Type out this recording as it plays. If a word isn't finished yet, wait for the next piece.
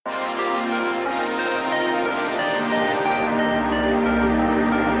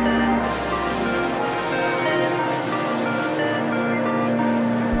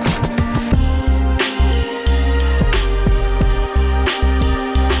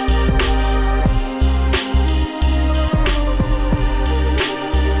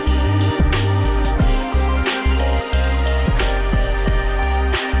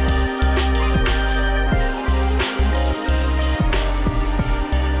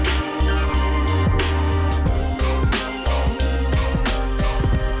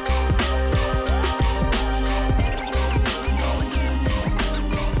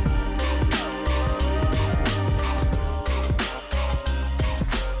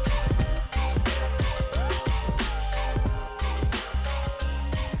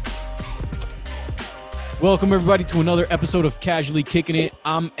Welcome, everybody, to another episode of Casually Kicking It.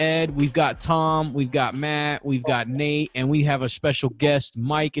 I'm Ed. We've got Tom. We've got Matt. We've got Nate. And we have a special guest,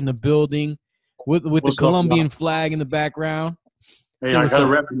 Mike, in the building with the Colombian flag in the background. Hey, I got a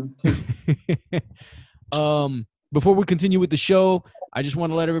rep. Before we continue with the show, I just want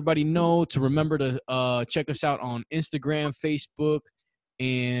to let everybody know to remember to check us out on Instagram, Facebook,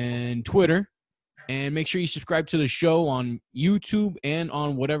 and Twitter. And make sure you subscribe to the show on YouTube and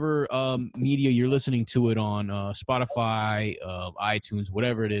on whatever media you're listening to it on, Spotify, iTunes,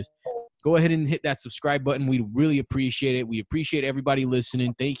 whatever it is. Go ahead and hit that subscribe button. We really appreciate it. We appreciate everybody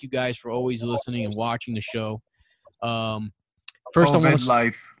listening. Thank you guys for always listening and watching the show. First,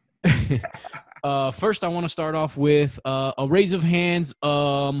 I want to start off with a raise of hands.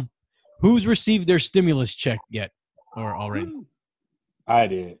 Who's received their stimulus check yet or already? I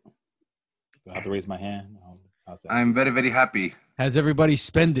did. Do I have to raise my hand? I'm very, very happy. Has everybody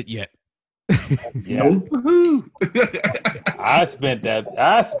spent it yet? Yeah. I spent that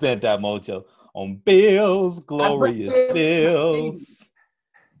mojo on bills, glorious bills.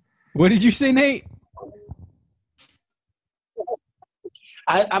 What did you say, Nate?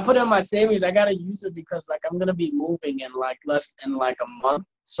 I put in my savings. I gotta use it because I'm gonna be moving in less than a month.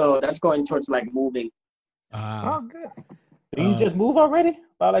 So that's going towards moving. Oh, good. Did you just move already?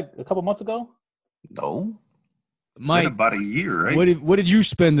 About a couple months ago? No. Mike, about a year, right? What did you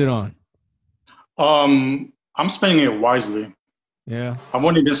spend it on? I'm spending it wisely. Yeah. I've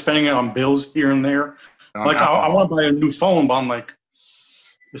only been spending it on bills here and there. I want to buy a new phone, but I'm like,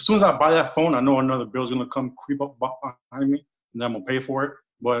 as soon as I buy that phone, I know another bill's gonna come creep up behind me, and then I'm gonna pay for it.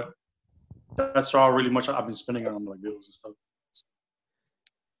 But that's all really much I've been spending on bills and stuff.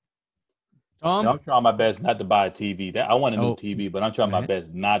 Tom? I'm trying my best not to buy a TV. I want a new TV, but I'm trying my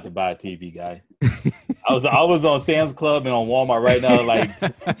best not to buy a TV, guy. I was on Sam's Club and on Walmart right now,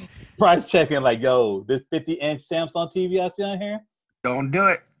 price checking, yo, this 50-inch Samsung TV I see on here. Don't do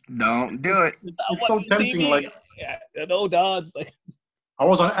it. Don't do it. It's so tempting. No dogs. I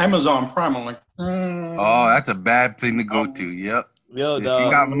was on Amazon Prime. I'm like, oh, that's a bad thing to go to. Yep. Yo, if dog, you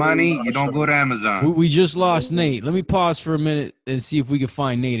got money, you don't go to Amazon. We just lost Nate. Let me pause for a minute and see if we can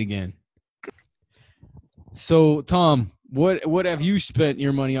find Nate again. So, Tom, what have you spent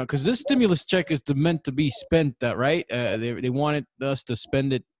your money on? Because this stimulus check is meant to be spent, right? They wanted us to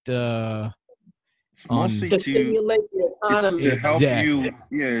spend it. It's mostly to stimulate the economy. to help you.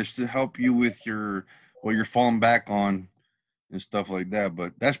 Yeah, it's to help you with what you're falling back on and stuff like that.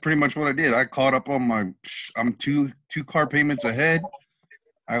 But that's pretty much what I did. I caught up on I'm two car payments ahead.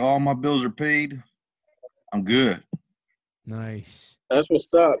 All my bills are paid. I'm good. Nice. That's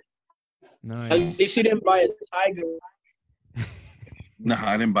what's up. Nice. At least you didn't buy a tiger. No,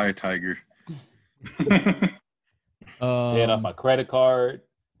 I didn't buy a tiger. Paying off my credit card.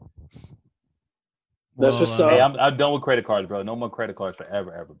 That's what's up. Hey, I'm done with credit cards, bro. No more credit cards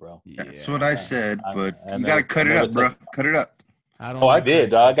forever, bro. That's what I said, but you gotta cut it up, bro. Cut it up. I did,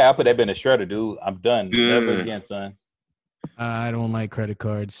 dog. I put that in the shredder, dude. I'm done. Good. Never again, son. I don't like credit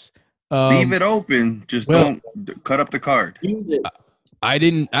cards. Leave it open. Just don't cut up the card. I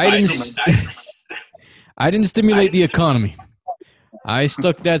didn't stimulate the economy. I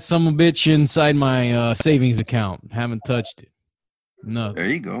stuck that son bitch inside my savings account. Haven't touched it. Nothing. There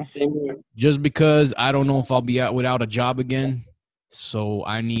you go. Just because I don't know if I'll be out without a job again. So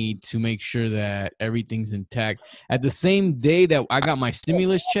I need to make sure that everything's intact. At the same day that I got my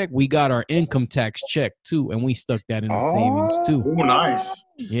stimulus check, we got our income tax check too, and we stuck that in the savings too. Oh, nice.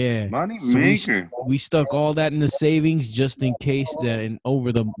 Yeah. Money So maker. we stuck all that in the savings just in case that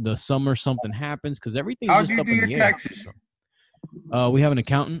over the summer something happens, because everything's How just do you up do in your the air. taxes? We have an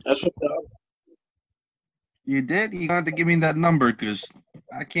accountant. That's what's up. You did? You got to give me that number because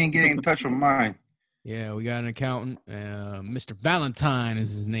I can't get in touch with mine. Yeah, we got an accountant. Mr. Valentine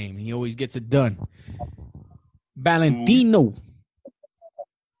is his name. He always gets it done. Valentino.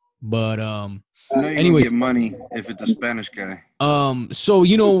 But You know you're anyways, gonna get money if it's a Spanish guy. so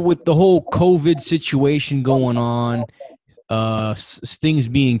with the whole COVID situation going on, things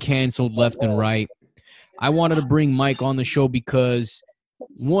being canceled left and right, I wanted to bring Mike on the show because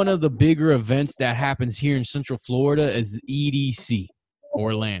one of the bigger events that happens here in Central Florida is EDC,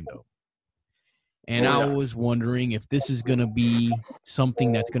 Orlando. And I was wondering if this is going to be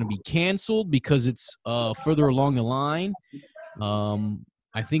something that's going to be canceled because it's further along the line.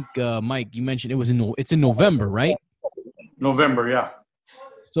 I think, Mike, you mentioned it's in November, right? November, yeah.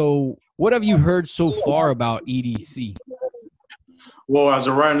 So what have you heard so far about EDC? Well, as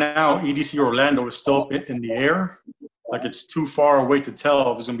of right now, EDC Orlando is still up in the air. Like, it's too far away to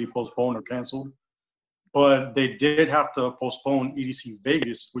tell if it's going to be postponed or canceled. But they did have to postpone EDC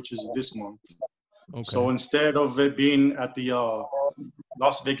Vegas, which is this month. Okay. So instead of it being at the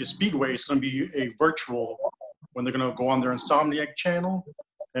Las Vegas Speedway, it's going to be a virtual when they're going to go on their Insomniac channel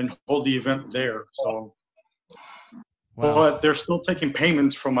and hold the event there. So, Wow. but they're still taking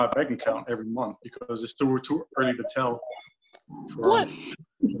payments from my bank account every month because it's still too early to tell. What?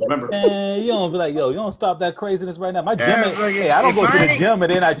 November. Man, you don't be like, yo, you don't stop that craziness right now. My gym, Yeah, like, hey, I don't if go to I the ain't- gym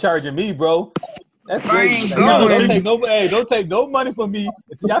and then I charging me, bro. That's If I crazy. ain't Like, no, going- don't take no money from me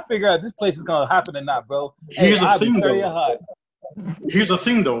until I figure out this place is gonna happen or not, bro. Here's the I'll be thing, very though. hot. Here's the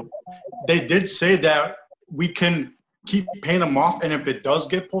thing, though. They did say that we can keep paying them off, and if it does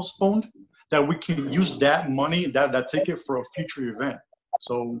get postponed, that we can use that money, that ticket, for a future event.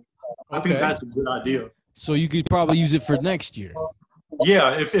 So I think Okay. that's a good idea. So you could probably use it for next year.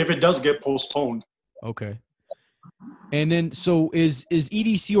 Yeah, if it does get postponed. Okay. And then, so is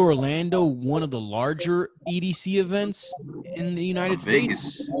EDC Orlando one of the larger EDC events in the United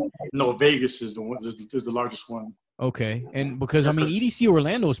Vegas. States? No, Vegas is the largest one. Okay. And because, I mean, EDC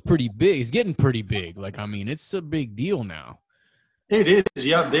Orlando is pretty big. It's getting pretty big. Like, I mean, it's a big deal now. It is,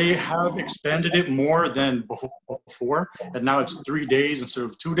 yeah. They have expanded it more than before, and now it's 3 days instead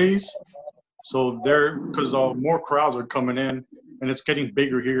of 2 days. So because more crowds are coming in, and it's getting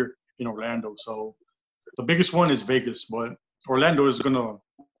bigger here in Orlando. So the biggest one is Vegas, but Orlando is gonna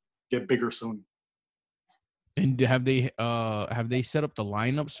get bigger soon. And have they set up the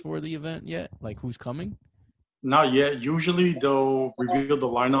lineups for the event yet? Like, who's coming? Not yet. Usually they'll reveal the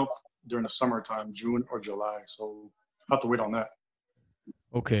lineup during the summertime, June or July. So I'll have to wait on that.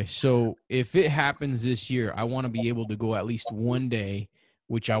 Okay, so if it happens this year, I want to be able to go at least one day,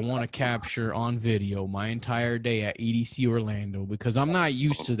 which I want to capture on video my entire day at EDC Orlando, because I'm not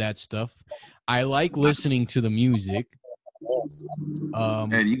used to that stuff. I like listening to the music.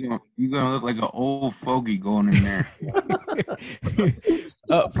 Ed, you gonna look like an old fogey going in there.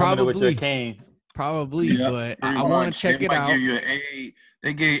 Coming with your Probably, cane. Yeah, but pretty I want much. to check They it might out. give you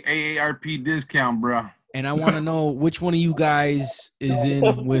they gave AARP discount, bro. And I want to know which one of you guys is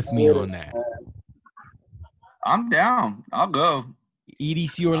in with me on that. I'm down. I'll go.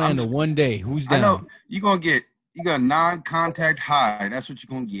 EDC Orlando, one day. Who's I know down? you got non-contact high. That's what you're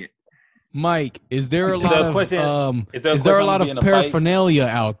gonna get. Mike, is there a Is lot there a of question- is there a is there a question lot on of being a fight? paraphernalia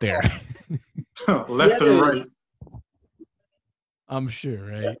out there? Left Yeah, and there right. is. I'm sure,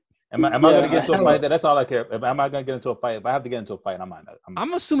 right? Am I going to get into a fight? That's all I care. Am I going to get into a fight? If I have to get into a fight,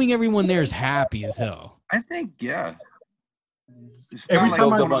 I'm assuming everyone there is happy as hell. I think yeah. It's Every not time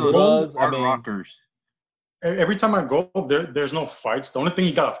like I one of go, those I hard mean- rockers. Every time I go, there's no fights. The only thing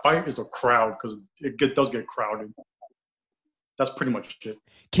you gotta fight is the crowd because does get crowded. That's pretty much it.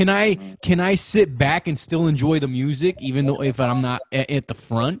 Can I sit back and still enjoy the music, even though if I'm not at the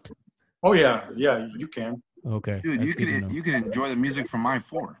front? Oh yeah, you can. Okay, Dude, that's you good to know. can enjoy the music from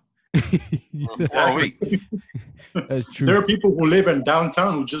I-4. Exactly. That's true. There are people who live in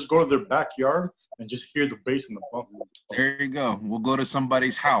downtown who just go to their backyard and just hear the bass and the bump. There you go. We'll go to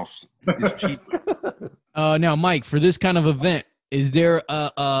somebody's house. It's cheap. Now, Mike, for this kind of event, is there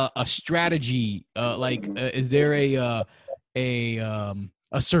a strategy? Is there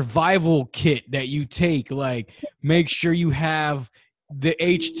a survival kit that you take? Like, make sure you have the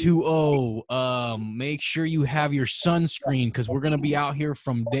H2O. Make sure you have your sunscreen because we're gonna be out here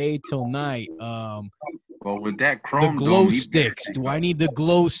from day till night. Well, with that The chrome glow dome, sticks. Do I need the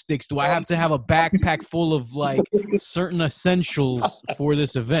glow sticks? Do I have to have a backpack full of like certain essentials for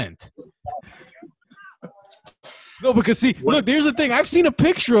this event? No, because see, look, there's the thing. I've seen a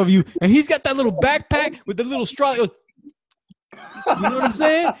picture of you, and he's got that little backpack with the little straw. You know what I'm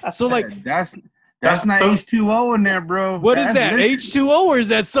saying? So, like, that's That's not those- H2O in there, bro. what is that? That's H2O, or is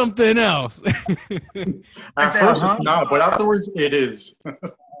that something else? At that first hunch? it's not, but afterwards it is.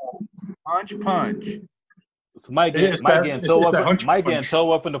 punch. So Mike It's getting that toe hunch punch.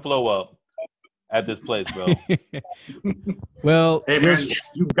 up and the flow up at this place, bro. Well, Hey man,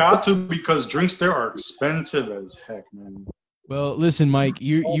 you got to because drinks there are expensive as heck, man. well, listen, Mike,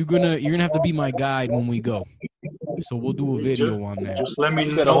 you're gonna have to be my guide when we go. So we'll do a video on that. Just let me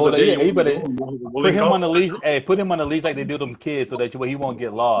better know hold the it. day Yeah, you better we'll Put link him up. on the leash. Hey, put him on the leash like they do them kids, so that he won't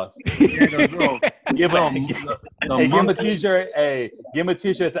get lost. Yeah, bro. Give Bro, him, the hey, give him a monkey- T-shirt. Hey, give him a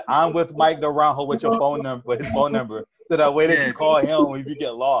T-shirt. Say, I'm with Mike Naranjo with your phone number, with his phone number, so that way they can Yeah. call him if you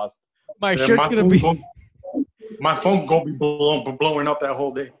get lost. My Yeah, shirt's gonna be. My phone go be blowing up that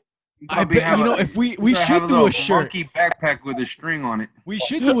whole day. I Probably bet have you know a- if we gotta have should do little a shirt. monkey backpack with a string on it. We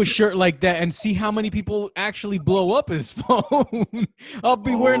should do a shirt like that and see how many people actually blow up his phone. I'll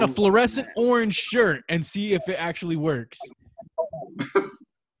be wearing a Oh, fluorescent orange shirt and see if it actually works.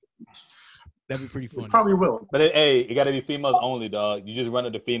 That'd be pretty funny. Probably will. But it got to be females only, dog. You just run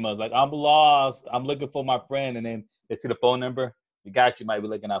into females like, I'm lost. I'm looking for my friend, and then they see the phone number. The guy might be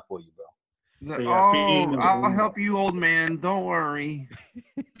looking out for you, bro. He's like, Yeah, I'll help you, old man. Don't worry.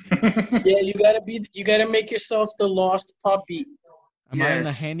 Yeah, you gotta make yourself the lost puppy. Am I in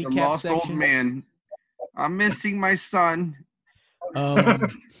the handicap lost section? old man. I'm missing my son.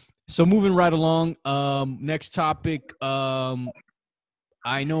 So moving right along. Next topic.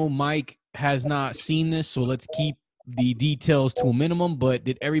 I know Mike has not seen this, so let's keep the details to a minimum. But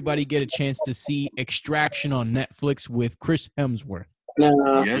did everybody get a chance to see Extraction on Netflix with Chris Hemsworth?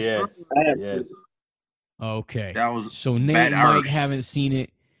 No. Yes. Yes. Okay. That was So Nate bad and Mike hours. haven't seen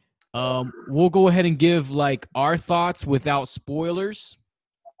it. We'll go ahead and give like our thoughts without spoilers.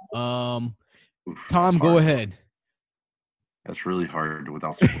 Tom, That's go hard. ahead. That's really hard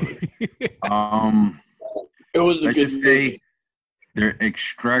without spoilers. It was a Let's good just movie. say they're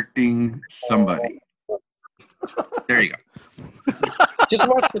extracting somebody. There you go. Just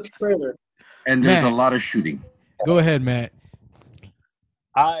watch the trailer. And there's Matt. a lot of shooting. Go ahead, Matt.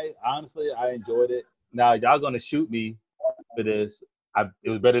 I honestly enjoyed it. Now y'all gonna shoot me for this. It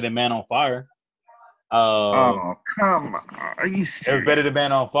was better than Man on Fire. Oh, come on. Are you It was serious? better than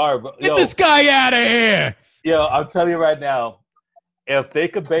Man on Fire. But, Get this guy out of here. Yo, I'll tell you right now, if they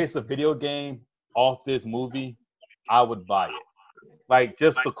could base a video game off this movie, I would buy it. Like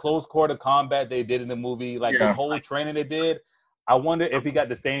just the close quarter combat they did in the movie, like the whole training they did. I wonder if he got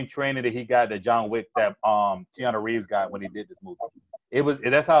the same training that John Wick that Keanu Reeves got when he did this movie.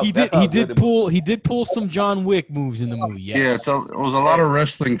 He did pull some John Wick moves in the movie. Yes. Yeah, it was a lot of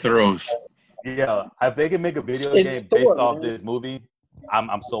wrestling throws. Yeah, if they can make a video It's game Thor, based off man. this movie,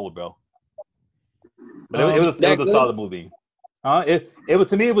 I'm sold, bro. But Um, it was that a good? solid movie. It was,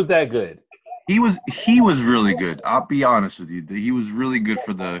 to me, it was that good. He was really good. I'll be honest with you. He was really good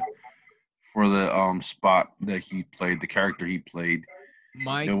for the spot that he played, the character he played.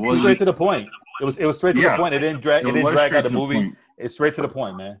 Mike, It It was wasn't straight to the point. It was straight to the Yeah. point. It didn't drag. It didn't was drag straight out the to the movie. point. It's straight to the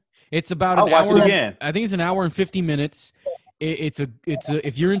point, man. it's about I'll an watch hour. it again. I think it's an hour and 50 minutes. It's a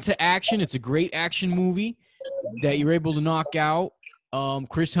if you're into action, it's a great action movie that you're able to knock out.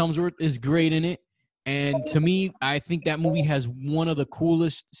 Chris Hemsworth is great in it, and to me, I think that movie has one of the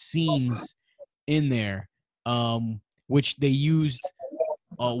coolest scenes in there, which they used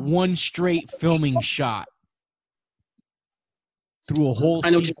one straight filming shot through a whole I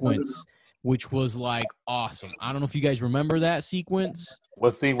know what you're talking sequence, which was like awesome. I don't know if you guys remember that sequence.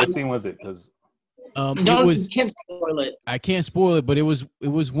 What scene was it? Because It No, was. you can't spoil it. I can't spoil it, but it was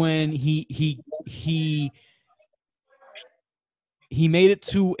when he made it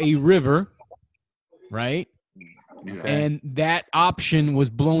to a river, right? Yeah. And that option was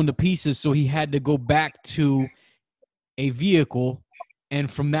blown to pieces, so he had to go back to a vehicle. And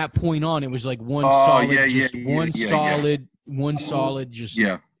from that point on, it was like one solid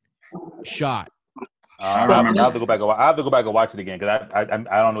shot. I I remember. have to go back. I have to go back and watch it again because I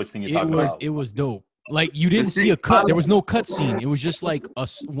don't know what scene you're talking about. It was dope. Like you didn't see a cut. There was no cut scene. It was just like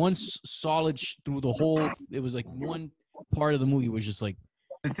one solid through the whole. It was like one part of the movie was just like.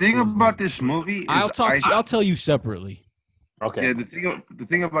 The thing about this movie is I'll tell you separately. Okay. Yeah, the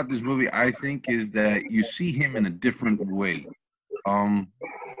thing about this movie, I think, is that you see him in a different way.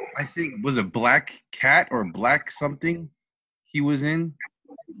 I think was it Black Cat or Black something he was in?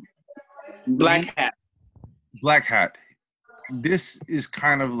 Black Hat. Black Hat. This is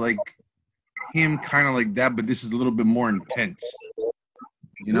kind of like him, kind of like that, but this is a little bit more intense.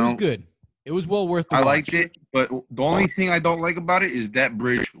 You know, It was good. It was well worth the I watch. liked it, but the only thing I don't like about it is that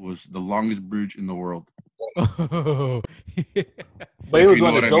bridge was the longest bridge in the world. Oh. But it If was you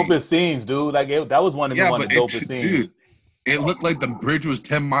one know of the what I mean. dopest scenes, dude. Like that was one of the dopest scenes. Dude, it looked like the bridge was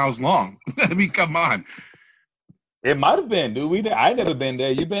 10 miles long. I mean, come on. It might have been, dude. I never been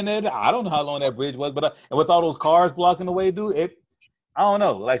there. You been there? I don't know how long that bridge was, but and with all those cars blocking the way, dude, I don't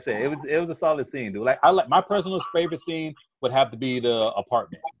know. Like I said, it was a solid scene, dude. Like my personal favorite scene would have to be the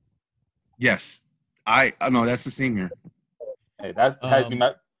apartment. Yes, I know that's the same here. Hey,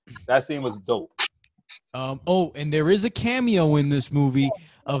 that scene was dope. And there is a cameo in this movie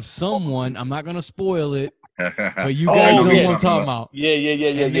of someone. I'm not gonna spoil it, but you guys know what I'm talking about.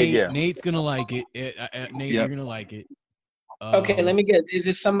 Yeah. Nate's gonna like it. Nate, you're gonna like it. Okay, let me guess. Is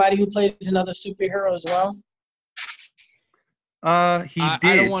it somebody who plays another superhero as well? He did.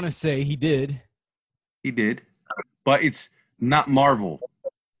 I don't want to say he did. He did, but it's not Marvel.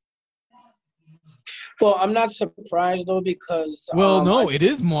 Well, I'm not surprised though because. Well, no, it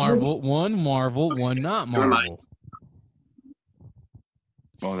is Marvel. One Marvel, one not Never mind. Marvel.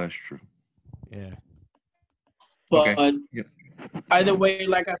 Oh, that's true. Yeah. But Okay. Either way,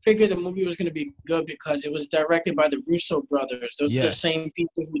 like I figured the movie was gonna be good because it was directed by the Russo brothers. Those are the same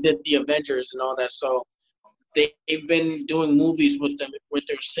people who did the Avengers and all that. So they've been doing movies with them with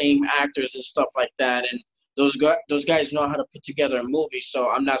their same actors and stuff like that. And those guys know how to put together a movie. So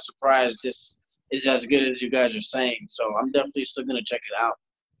I'm not surprised this is as good as you guys are saying. So I'm definitely still gonna check it out.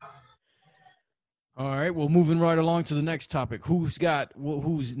 All right, well, moving right along to the next topic. Who's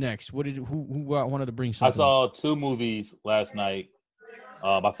next? Who wanted to bring something? I saw 2 movies last night.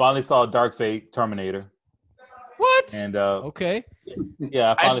 I finally saw Dark Fate, Terminator. What? And okay.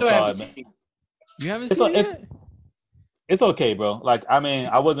 Yeah, I finally saw it. Man. You haven't seen it? It's okay, bro. Like, I mean,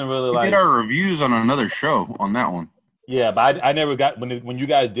 I wasn't really We did our reviews on another show on that one. Yeah, but I never got when you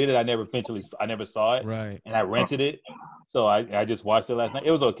guys did it. I never saw it. Right. And I rented it, so I just watched it last night.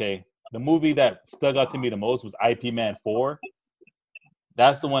 It was okay. The movie that stuck out to me the most was IP Man 4.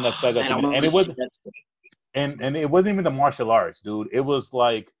 That's the one that stuck out to me, and it was. And it wasn't even the martial arts, dude. It was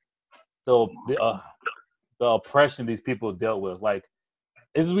like the oppression these people dealt with. Like,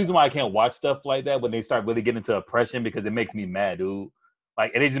 this is the reason why I can't watch stuff like that when they start really getting into oppression, because it makes me mad, dude.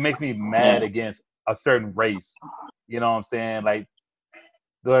 Like, and it just makes me mad against a certain race. You know what I'm saying? Like,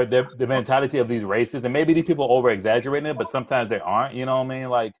 the mentality of these races, and maybe these people over exaggerating it, but sometimes they aren't. You know what I mean?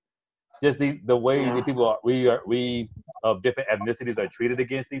 Like, just the way the people we of different ethnicities are treated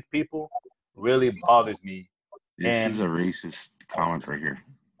against these people really bothers me. This is a racist comment right here.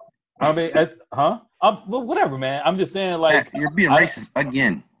 I mean, well, whatever, man. I'm just saying, like, you're being racist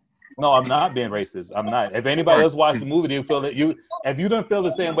again. No, I'm not being racist. I'm not. If anybody else watched the movie, do you feel that if you don't feel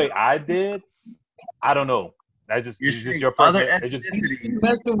the same way I did, I don't know. That's just it's just your other ethnicity. He's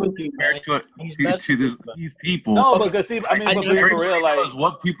messing with you, compared to these people. No, because see, I mean, but for real, like,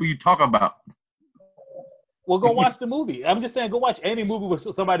 what people you talk about. Well, go watch the movie. I'm just saying, go watch any movie with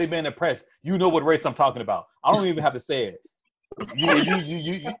somebody being oppressed. You know what race I'm talking about. I don't even have to say it.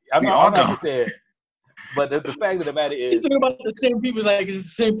 I'm not have to say it. But the fact of the matter is, he's talking about the same people. Like, it's the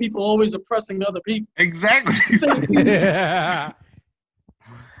same people always oppressing other people. Exactly.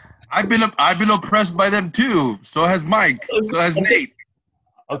 I've been oppressed by them too. So has Mike. So has Nate.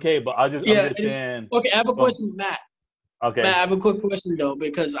 Okay, but I'm just saying. Okay, I have a question, Matt. Okay. Matt, I have a quick question though,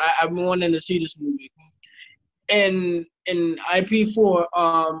 because I've been wanting to see this movie. In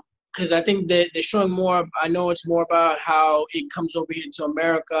IP4, because I think they're showing more. I know it's more about how it comes over here to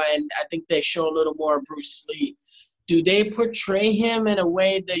America, and I think they show a little more of Bruce Lee. Do they portray him in a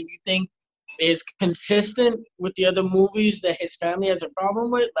way that you think is consistent with the other movies that his family has a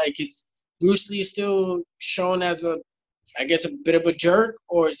problem with? Like, is Bruce Lee still shown as a bit of a jerk,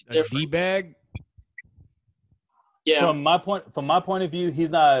 or is it different? D-bag? Yeah. From my point of view, he's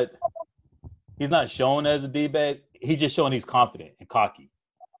not shown as a D-bag. He's just showing he's confident and cocky.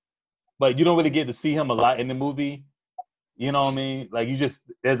 But you don't really get to see him a lot in the movie. You know what I mean? Like,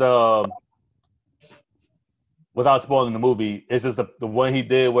 without spoiling the movie, it's just the one he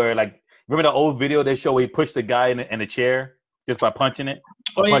did where, like, remember the old video they show where he pushed the guy in a chair just by punching it?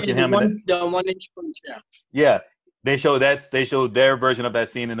 Punching him. The one-inch punch, yeah. Yeah. They show their version of that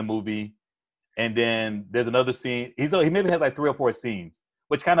scene in the movie. And then there's another scene. He maybe had like 3 or 4 scenes.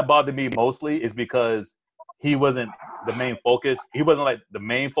 Which kind of bothered me mostly is because he wasn't the main focus. He wasn't like the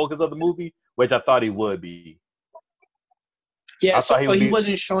main focus of the movie, which I thought he would be. Yeah, so he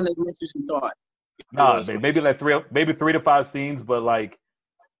wasn't shown as much as you thought. Nah, maybe 3 to 5 scenes, but like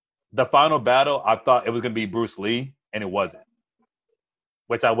the final battle, I thought it was gonna be Bruce Lee, and it wasn't.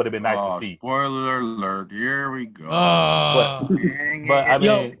 Which I would have been nice to see. Spoiler alert! Here we go. But I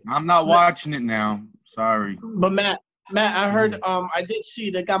mean, I'm not watching it now. Sorry. But Matt, I heard I did see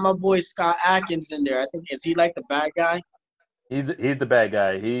they got my boy Scott Adkins in there. I think is he like the bad guy? He's the bad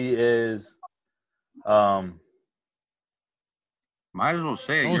guy. He is Might as well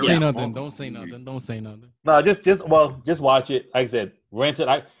say it. Don't say nothing. Don't say nothing. Don't say nothing. No, just watch it. Like I said, rent it.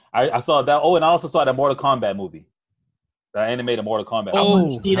 I saw that. Oh, and I also saw that Mortal Kombat movie. The animated Mortal Kombat. Oh,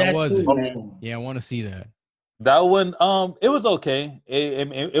 see that was too, it? man. Yeah, I want to see that. That one, it was okay.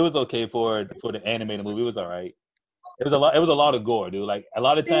 It was okay for the animated movie. It was all right. It was a lot of gore, dude. Like, a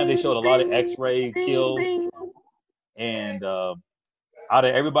lot of times they showed a lot of X-ray kills, and out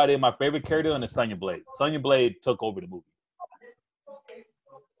of everybody, my favorite character is Sonya Blade. Sonya Blade took over the movie.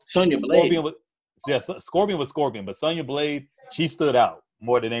 Sonya Blade. Scorpion was Scorpion, but Sonya Blade, she stood out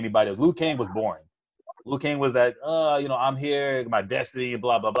more than anybody else. Liu Kang was boring. Liu Kang was that, I'm here, my destiny,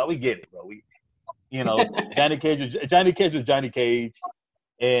 blah blah blah. We get it, bro. Johnny Cage was Johnny Cage,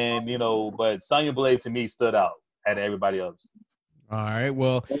 and but Sonya Blade to me stood out out of everybody else. All right.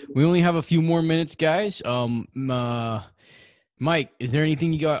 Well, we only have a few more minutes, guys. Mike, is there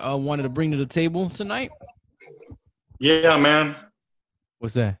anything you got wanted to bring to the table tonight? Yeah, man.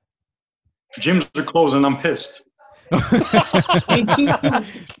 What's that? Gyms are closing. I'm pissed. Me too.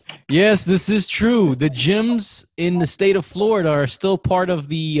 Yes, this is true. The gyms in the state of Florida are still part of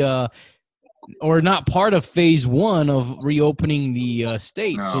the or not part of phase 1 of reopening the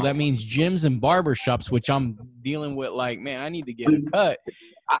state. So No. that means gyms and barbershops, which I'm dealing with. Like, man, I need to get a cut.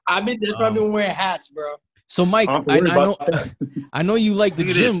 I've been that's why I've been wearing hats, bro. So, Mike, I don't I have to worry know, about that. I know you like the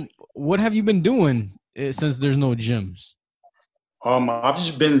Look at this. gym. What have you been doing since there's no gyms? I've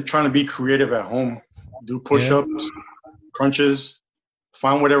just been trying to be creative at home. Do push-ups, crunches,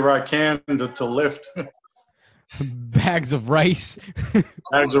 find whatever I can to lift. Bags of rice.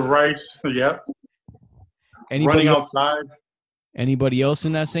 Bags of rice. Yeah. Running outside. Anybody else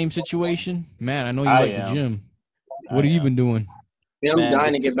in that same situation? Man, I know you I like am. the gym. I What have you am. been doing? Man, I'm Man, dying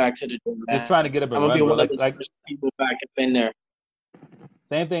just- to get back to the gym, man. Just trying to get up and I'm gonna run, be bro. one of the Like first people back up in there.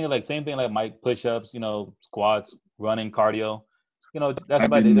 same thing like Mike, push-ups, squats, running, cardio. That's I've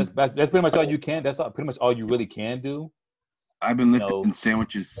about been- it. That's pretty much all you can. That's pretty much all you really can do. I've been lifting No.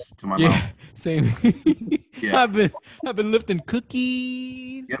 sandwiches to my Yeah, mouth. same. Yeah. I've been lifting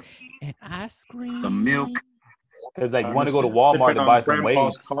cookies Yep. and ice cream. Some milk. Because like you want to Sipping go to Walmart to buy some Grandpa's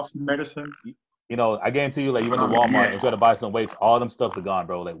weights. cough medicine. I guarantee you, like you went to Walmart and try to buy some weights, all them stuffs are gone,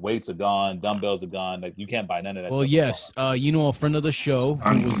 bro. Like weights are gone, dumbbells are gone. Like you can't buy none of that. Well, stuff. yes, a friend of the show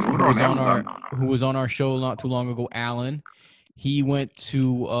who was on our show not too long ago, Alan. He went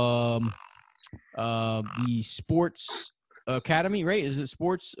to the Sports Academy, right? Is it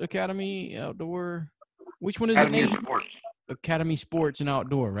Sports Academy Outdoor? Which one is Academy it of named? Sports. Academy Sports and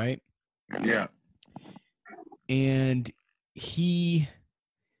Outdoor, right? Yeah. And he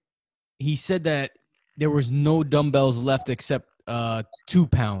said that there was no dumbbells left except 2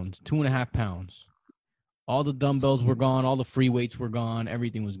 pounds, 2.5 pounds. All the dumbbells were gone. All the free weights were gone.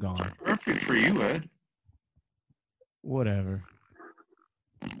 Everything was gone. Perfect for you, Ed. Whatever.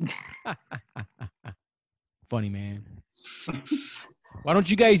 Funny, man. Why don't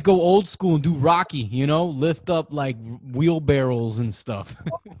you guys go old school and do Rocky, lift up like wheelbarrows and stuff?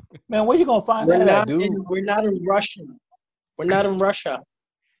 Man, where you gonna find We're that, not dude? we're not in Russia. We're not in Russia.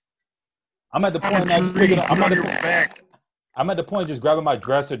 I'm at the point now. Just picking up, Put on your back. I'm at the point just grabbing my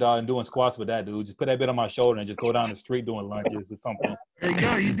dresser, dog, and doing squats with that, dude. Just put that bit on my shoulder and just go down the street doing lunges or something. There you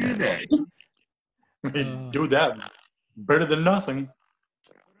go. You do that. Do that. Better than nothing.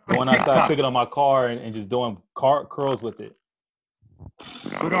 Going outside, picking up my car and just doing car curls with it.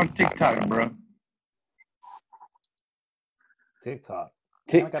 Put on TikTok, bro. TikTok.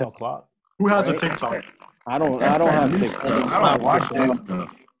 I got no TikTok. clock. Who has a TikTok? I don't That's that have new TikTok. stuff. I don't watch that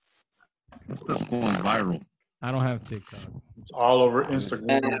stuff. That stuff's going viral. I don't have TikTok. It's all over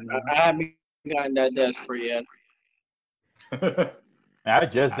Instagram. And I haven't gotten that desperate yet. Man, I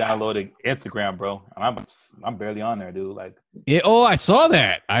just downloaded Instagram, bro. And I'm barely on there, dude. Like, I saw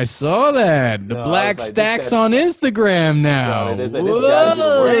that. The No, I black was like, stacks this on Instagram now. yo, this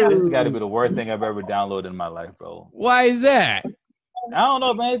Whoa. got to be the worst thing I've ever downloaded in my life, bro. Why is that? I don't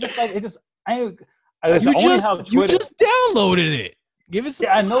know, man. It's just like You just downloaded it. Give it some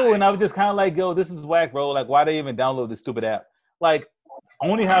Yeah, I know, time. and I was just kind of like, yo, this is whack, bro. Like, why they even download this stupid app? Like, I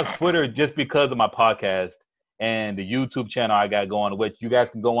only have Twitter just because of my podcast and the YouTube channel I got going, which you guys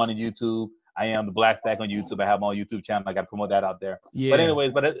can go on to YouTube. I am the Black Stack on YouTube. I have my own YouTube channel. I got to promote that out there. Yeah. But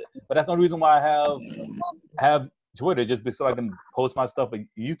anyways, but that's no reason why I have Twitter, just so I can post my stuff on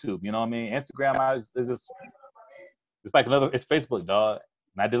YouTube. You know what I mean? Instagram is just it's like it's Facebook, dog.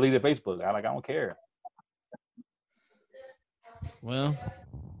 And I deleted Facebook. I don't care. Well,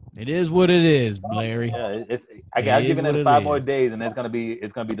 it is what it is, Larry. Yeah, It I've is given what it it 5 more is. days, and it's gonna be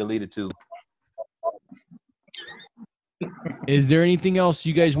deleted too. Is there anything else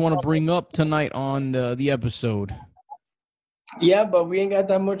you guys want to bring up tonight on the episode? Yeah, but we ain't got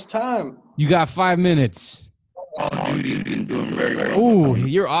that much time. You got 5 minutes. Call of Duty's been doing very well. Oh,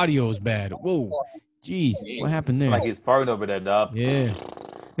 your audio is bad. Whoa. Jeez, what happened there? Like he's farting over there, dog. Yeah.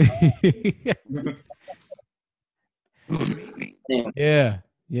 Yeah. Yeah.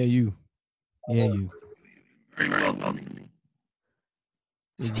 Yeah, you. Yeah, you. Very well done.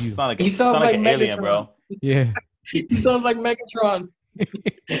 It's you. Sound like, He sounds like like an alien, Megatron. bro. Yeah. He sounds like Megatron.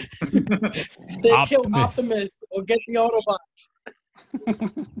 Say kill Optimus. Optimus or get the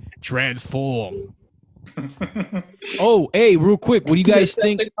Autobots. Transform. Oh, hey, real quick, what do you guys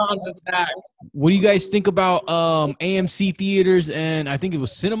think? Decepticons attack. What do you guys think about AMC theaters and I think it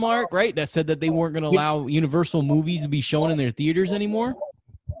was Cinemark, right? That said that they weren't going to allow Universal movies to be shown in their theaters anymore.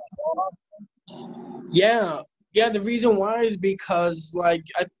 Yeah. Yeah, the reason why is because I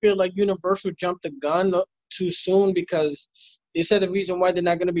feel like Universal jumped the gun too soon because They said the reason why they're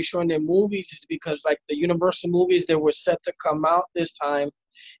not going to be showing their movies is because, like, the Universal movies that were set to come out this time,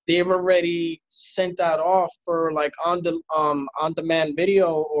 they've already sent that off for like on-demand video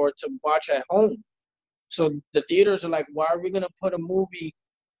or to watch at home. So the theaters are like, why are we going to put a movie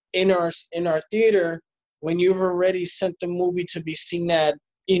in our theater when you've already sent the movie to be seen at,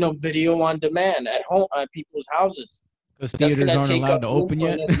 you know, video on demand at home at people's houses? Because theaters aren't allowed to open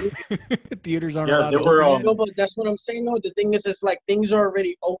yet. Theaters aren't allowed to open yet. No, but that's what I'm saying. No, the thing is, it's like things are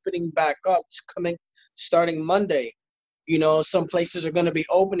already opening back up. It's starting Monday. You know, some places are going to be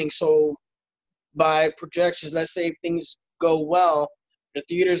opening. So by projections, let's say if things go well, the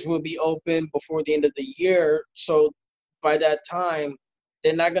theaters will be open before the end of the year. So by that time,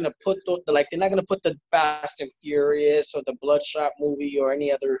 they're not going to put the Fast and Furious or the Bloodshot movie or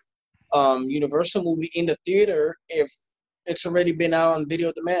any other Universal movie in the theater if it's already been out on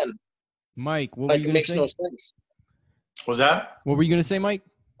video demand. Mike, what were you going to say? It makes no sense. Was that? What were you going to say, Mike?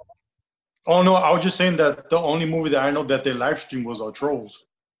 Oh, no, I was just saying that the only movie that I know that they live streamed was Trolls.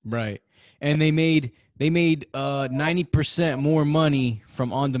 Right. And they made 90% more money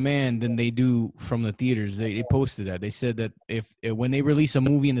from on demand than they do from the theaters. They posted that. They said that if when they release a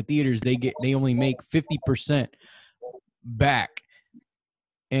movie in the theaters, they only make 50% back.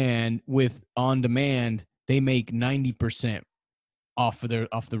 And with on demand, they make 90% off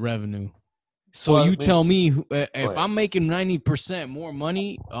the revenue. So well, tell me, if I'm making 90% more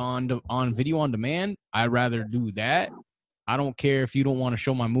money on video on demand, I'd rather do that. I don't care if you don't want to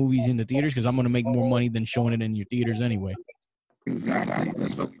show my movies in the theaters because I'm going to make more money than showing it in your theaters anyway.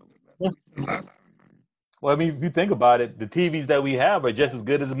 Well, I mean, if you think about it, the TVs that we have are just as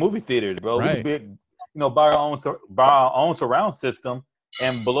good as the movie theaters, bro. Right. We could buy our own surround system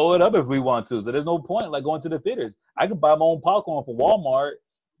and blow it up if we want to. So there's no point like going to the theaters. I could buy my own popcorn from Walmart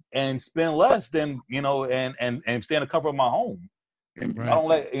and spend less than, and stay in the comfort of my home. Right. I don't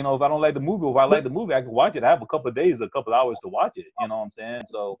like, if I don't like the movie, if I like the movie, I can watch it. I have a couple of hours to watch it. You know what I'm saying?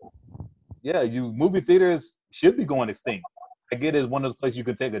 So, yeah, movie theaters should be going extinct. I get it's one of those places you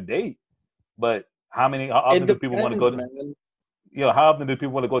can take a date, but how often do people want to go to? How often do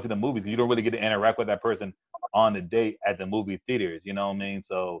people want to go to the movies? You don't really get to interact with that person on the date at the movie theaters. You know what I mean?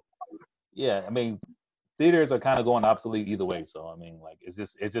 So, yeah, I mean, theaters are kind of going obsolete either way. So, I mean, like it's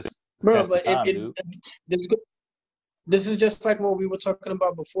just. Bro, but this is just like what we were talking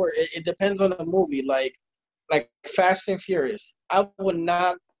about before. It depends on the movie. Like Fast and Furious, I would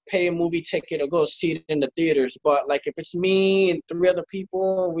not pay a movie ticket to go see it in the theaters. But like if it's me and 3 other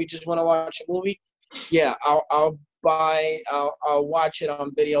people, we just want to watch a movie. Yeah, I'll watch it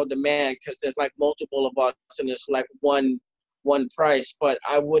on video demand because there's like multiple of us and it's like one price. But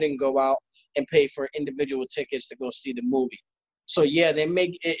I wouldn't go out and pay for individual tickets to go see the movie. So yeah, they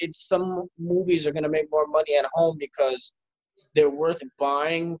make it. Some movies are gonna make more money at home because they're worth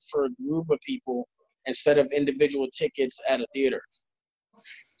buying for a group of people instead of individual tickets at a theater.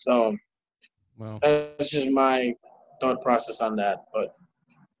 So, that's just my thought process on that. But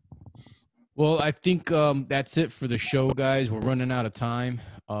well, I think that's it for the show, guys. We're running out of time.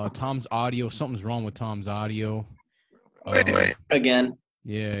 Tom's audio. Something's wrong with Tom's audio. Again.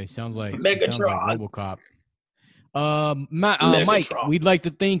 Yeah, it sounds like Megatron. RoboCop. Mike, we'd like to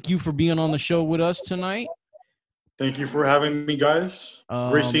thank you for being on the show with us tonight. Thank you for having me, guys.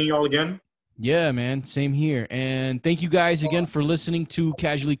 Great seeing y'all again. Yeah, man. Same here. And thank you guys again for listening to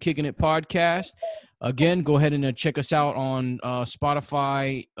Casually Kicking It podcast. Again, go ahead and check us out on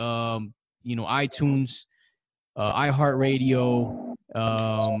Spotify, iTunes, iHeartRadio,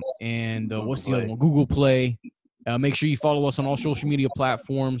 and what's the other one? Google Play. Make sure you follow us on all social media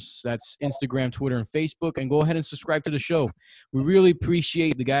platforms. That's Instagram, Twitter, and Facebook. And go ahead and subscribe to the show. We really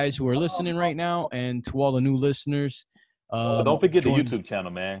appreciate the guys who are listening right now and to all the new listeners. But don't forget the YouTube channel,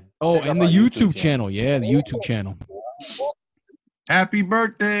 man. Oh, and the YouTube channel. Yeah, the YouTube channel. Happy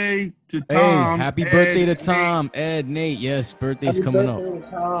birthday to Tom. Hey, happy birthday to Tom, Ed, Nate. Yes, birthday's coming up.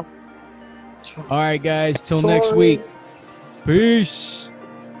 Tom. All right, guys. Till next week. Peace.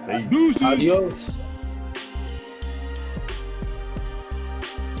 Adios.